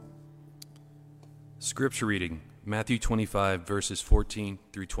Scripture reading, Matthew 25, verses 14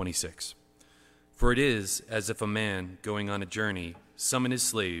 through 26. For it is as if a man, going on a journey, summoned his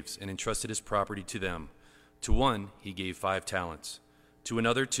slaves and entrusted his property to them. To one he gave 5 talents, to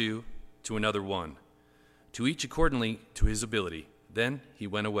another 2, to another 1, to each accordingly to his ability. Then he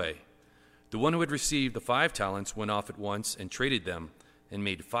went away. The one who had received the 5 talents went off at once and traded them and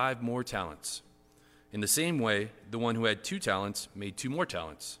made 5 more talents. In the same way, the one who had 2 talents made 2 more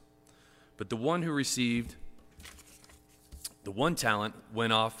talents. But the one who received the 1 talent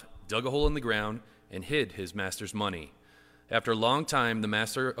went off, dug a hole in the ground, and hid his master's money. After a long time, the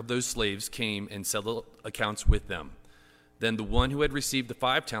master of those slaves came and settled accounts with them. Then the one who had received the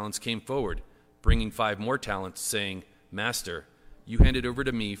 5 talents came forward, bringing 5 more talents, saying, Master, you handed over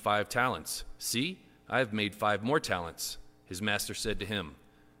to me 5 talents. See, I have made 5 more talents. His master said to him,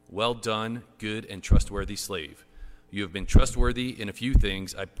 Well done, good and trustworthy slave. You have been trustworthy in a few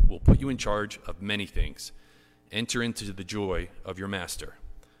things. I will put you in charge of many things. Enter into the joy of your master.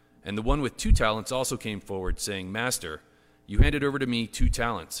 And the one with 2 talents also came forward, saying, Master, you handed over to me 2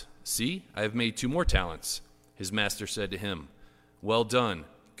 talents. See, I have made 2 more talents. His master said to him, Well done,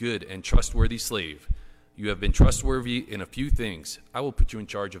 good and trustworthy slave. You have been trustworthy in a few things. I will put you in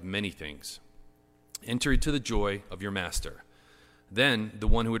charge of many things. Enter into the joy of your master. Then the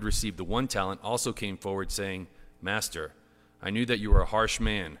one who had received the 1 talent also came forward, saying, Master, I knew that you were a harsh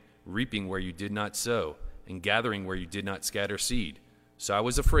man, reaping where you did not sow, and gathering where you did not scatter seed. So I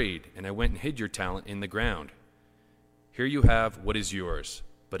was afraid, and I went and hid your talent in the ground. Here you have what is yours.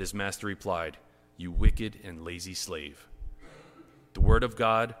 But his master replied, You wicked and lazy slave. The word of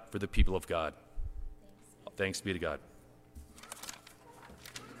God for the people of God. Thanks be to God.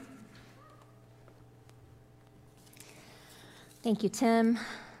 Thank you, Tim.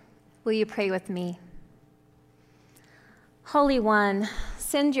 Will you pray with me? Holy One,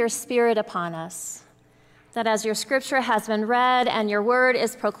 send your Spirit upon us, that as your scripture has been read and your word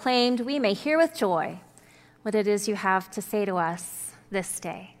is proclaimed, we may hear with joy what it is you have to say to us this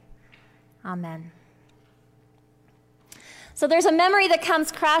day. Amen. So there's a memory that comes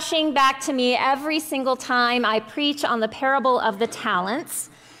crashing back to me every single time I preach on the parable of the talents.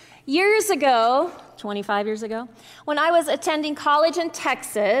 Years ago, 25 years ago, when I was attending college in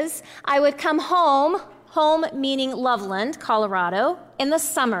Texas, I would come home meaning Loveland, Colorado, in the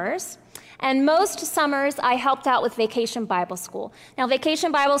summers. And most summers, I helped out with Vacation Bible School. Now,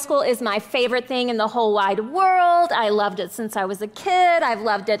 Vacation Bible School is my favorite thing in the whole wide world. I loved it since I was a kid. I've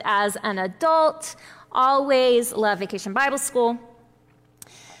loved it as an adult. Always love Vacation Bible School.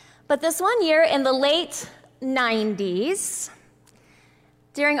 But this one year in the late 90s,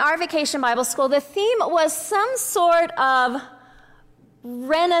 during our Vacation Bible School, the theme was some sort of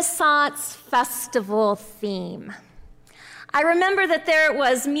Renaissance festival theme. I remember that there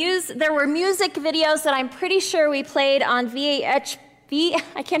were music videos that I'm pretty sure we played on VHS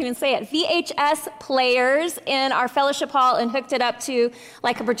players in our fellowship hall and hooked it up to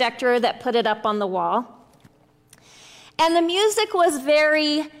like a projector that put it up on the wall. And the music was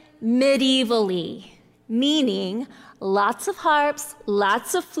very medievally, meaning lots of harps,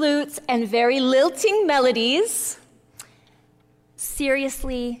 lots of flutes, and very lilting melodies.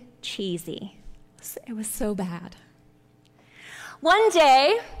 Seriously cheesy. It was so bad. One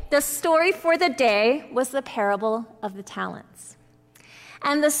day, the story for the day was the parable of the talents.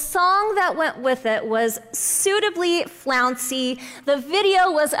 And the song that went with it was suitably flouncy. The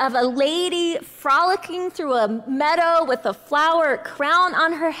video was of a lady frolicking through a meadow with a flower crown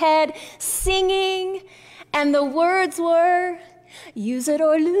on her head, singing. And the words were, use it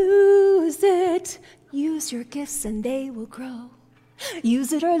or lose it. Use your gifts and they will grow.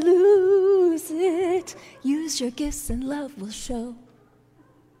 Use it or lose it. Use your gifts and love will show.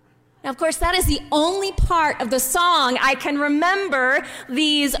 Now, of course, that is the only part of the song I can remember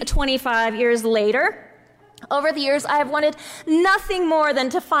these 25 years later. Over the years, I have wanted nothing more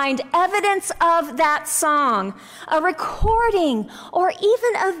than to find evidence of that song, a recording, or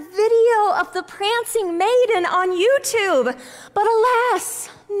even a video of the prancing maiden on YouTube. But alas,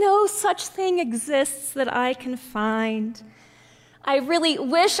 no such thing exists that I can find. I really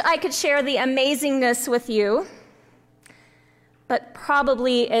wish I could share the amazingness with you, but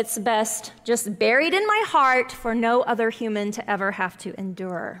probably it's best just buried in my heart for no other human to ever have to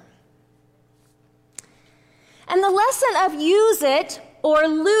endure. And the lesson of use it or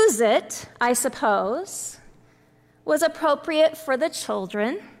lose it, I suppose, was appropriate for the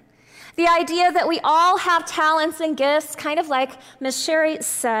children. The idea that we all have talents and gifts, kind of like Miss Sherry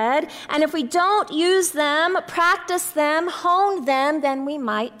said, and if we don't use them, practice them, hone them, then we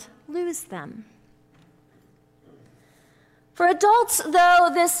might lose them. For adults,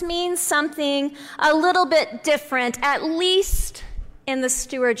 though, this means something a little bit different, at least in the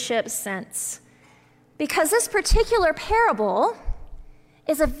stewardship sense. Because this particular parable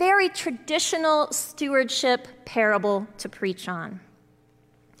is a very traditional stewardship parable to preach on.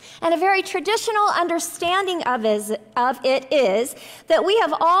 And a very traditional understanding of it is that we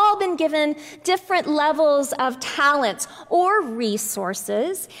have all been given different levels of talents or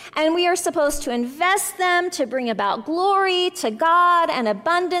resources, and we are supposed to invest them to bring about glory to God and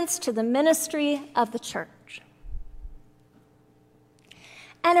abundance to the ministry of the church.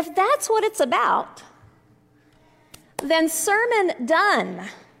 And if that's what it's about, then sermon done.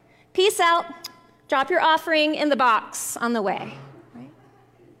 Peace out. Drop your offering in the box on the way.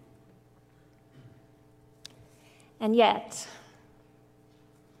 And yet,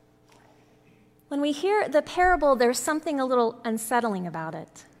 when we hear the parable, there's something a little unsettling about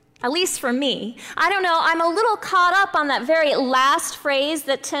it, at least for me. I don't know, I'm a little caught up on that very last phrase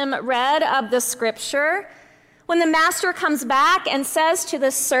that Tim read of the scripture. When the master comes back and says to the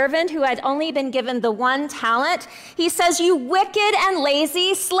servant who had only been given the one talent, he says, "You wicked and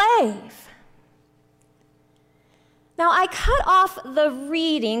lazy slave." Now, I cut off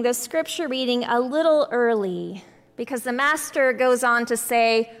the scripture reading a little early, because the master goes on to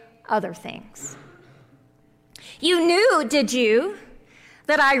say other things. "You knew, did you,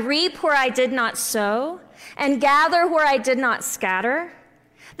 that I reap where I did not sow and gather where I did not scatter?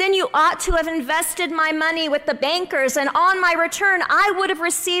 Then you ought to have invested my money with the bankers, and on my return I would have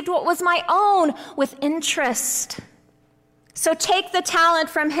received what was my own with interest. So take the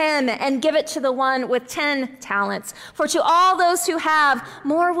talent from him and give it to the one with 10 talents. For to all those who have,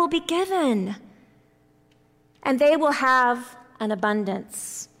 more will be given, and they will have an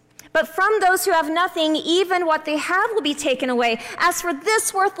abundance. But from those who have nothing, even what they have will be taken away. As for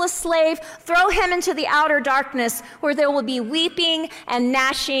this worthless slave, throw him into the outer darkness, where there will be weeping and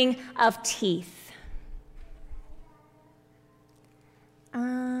gnashing of teeth."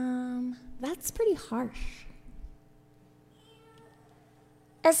 That's pretty harsh.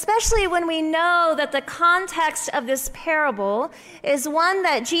 Especially when we know that the context of this parable is one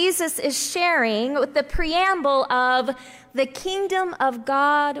that Jesus is sharing with the preamble of "the kingdom of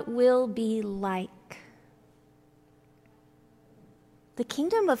God will be like." The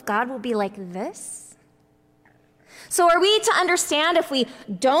kingdom of God will be like this? So are we to understand if we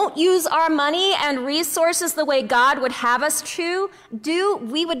don't use our money and resources the way God would have us to do,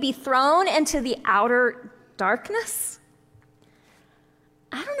 we would be thrown into the outer darkness?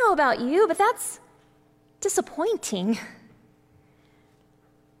 I don't know about you, but that's disappointing.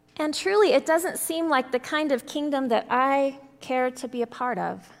 And truly, it doesn't seem like the kind of kingdom that I care to be a part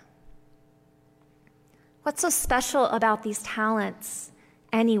of. What's so special about these talents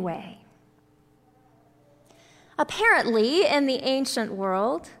anyway? Apparently, in the ancient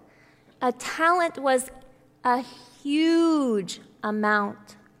world, a talent was a huge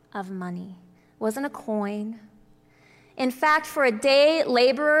amount of money. It wasn't a coin. In fact, for a day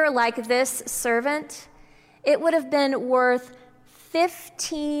laborer like this servant, it would have been worth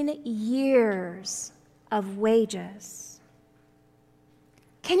 15 years of wages.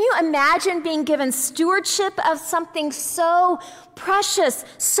 Can you imagine being given stewardship of something so precious,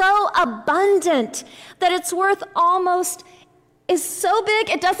 so abundant, that it's worth is so big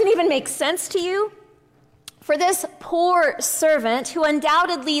it doesn't even make sense to you? For this poor servant, who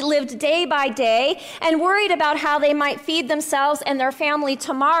undoubtedly lived day by day and worried about how they might feed themselves and their family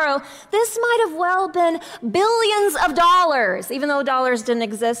tomorrow, this might have well been billions of dollars, even though dollars didn't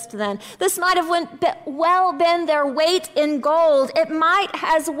exist then. This might have well been their weight in gold. It might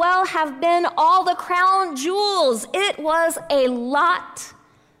as well have been all the crown jewels. It was a lot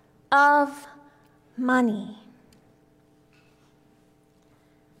of money.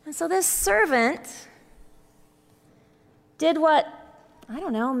 And so this servant did what,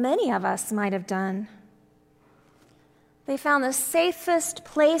 many of us might have done. They found the safest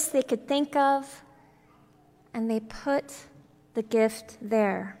place they could think of, and they put the gift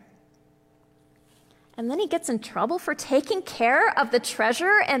there. And then he gets in trouble for taking care of the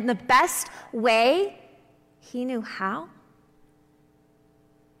treasure in the best way he knew how.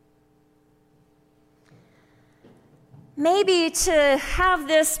 Maybe to have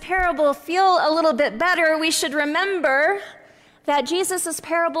this parable feel a little bit better, we should remember that Jesus'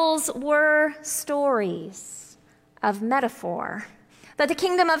 parables were stories of metaphor. That the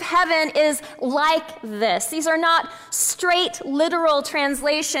kingdom of heaven is like this. These are not straight literal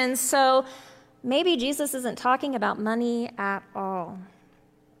translations, so maybe Jesus isn't talking about money at all.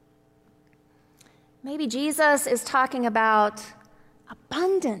 Maybe Jesus is talking about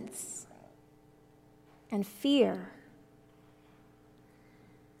abundance and fear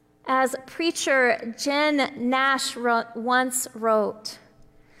As preacher Jen Nash once wrote,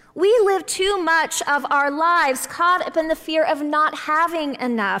 we live too much of our lives caught up in the fear of not having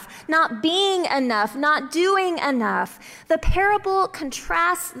enough, not being enough, not doing enough. The parable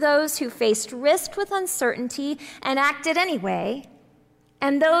contrasts those who faced risk with uncertainty and acted anyway,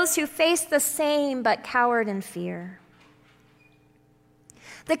 and those who faced the same but cowered in fear.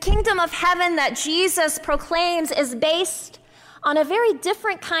 The kingdom of heaven that Jesus proclaims is based on a very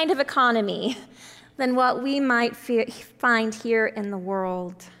different kind of economy than what we might find here in the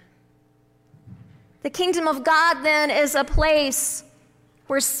world. The kingdom of God, then, is a place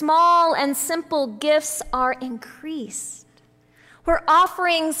where small and simple gifts are increased, where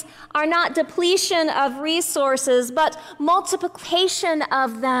offerings are not depletion of resources, but multiplication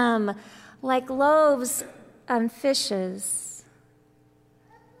of them, like loaves and fishes.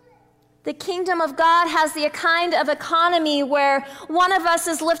 The kingdom of God has the kind of economy where one of us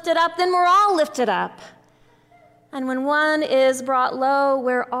is lifted up, then we're all lifted up. And when one is brought low,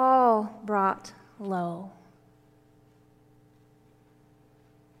 we're all brought low.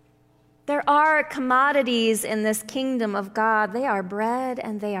 There are commodities in this kingdom of God. They are bread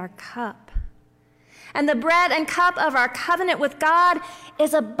and they are cup. And the bread and cup of our covenant with God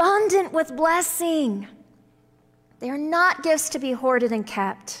is abundant with blessing. They are not gifts to be hoarded and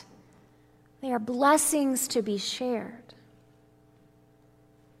kept. They are blessings to be shared.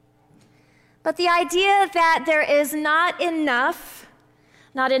 But the idea that there is not enough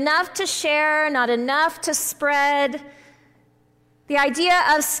to share, not enough to spread, the idea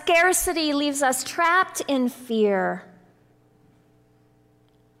of scarcity leaves us trapped in fear.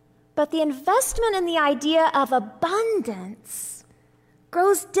 But the investment in the idea of abundance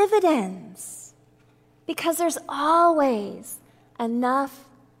grows dividends because there's always enough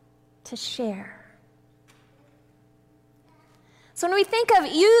to share. So when we think of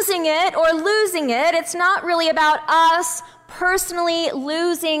using it or losing it, it's not really about us personally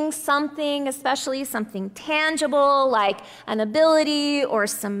losing something, especially something tangible like an ability or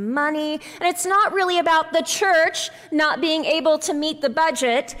some money. And it's not really about the church not being able to meet the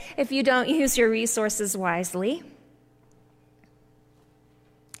budget if you don't use your resources wisely.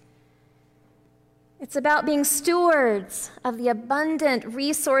 It's about being stewards of the abundant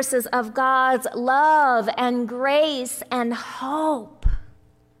resources of God's love and grace and hope.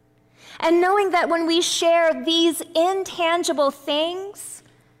 And knowing that when we share these intangible things,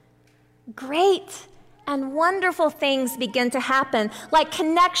 great and wonderful things begin to happen, like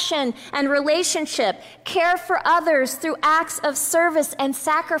connection and relationship, care for others through acts of service and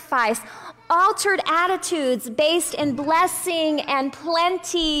sacrifice, altered attitudes based in blessing and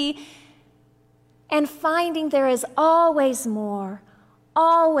plenty, and finding there is always more,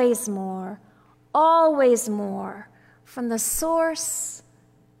 always more, always more from the source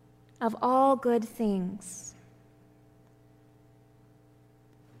of all good things.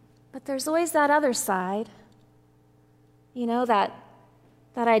 But there's always that other side, that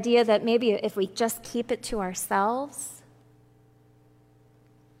idea that maybe if we just keep it to ourselves,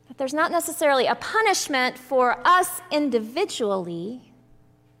 that there's not necessarily a punishment for us individually,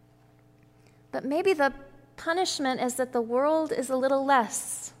 but maybe the punishment is that the world is a little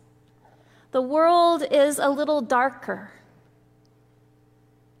less. The world is a little darker.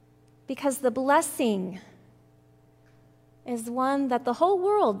 Because the blessing is one that the whole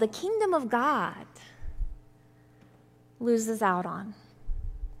world, the kingdom of God, loses out on.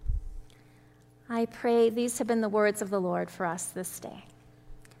 I pray these have been the words of the Lord for us this day.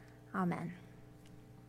 Amen.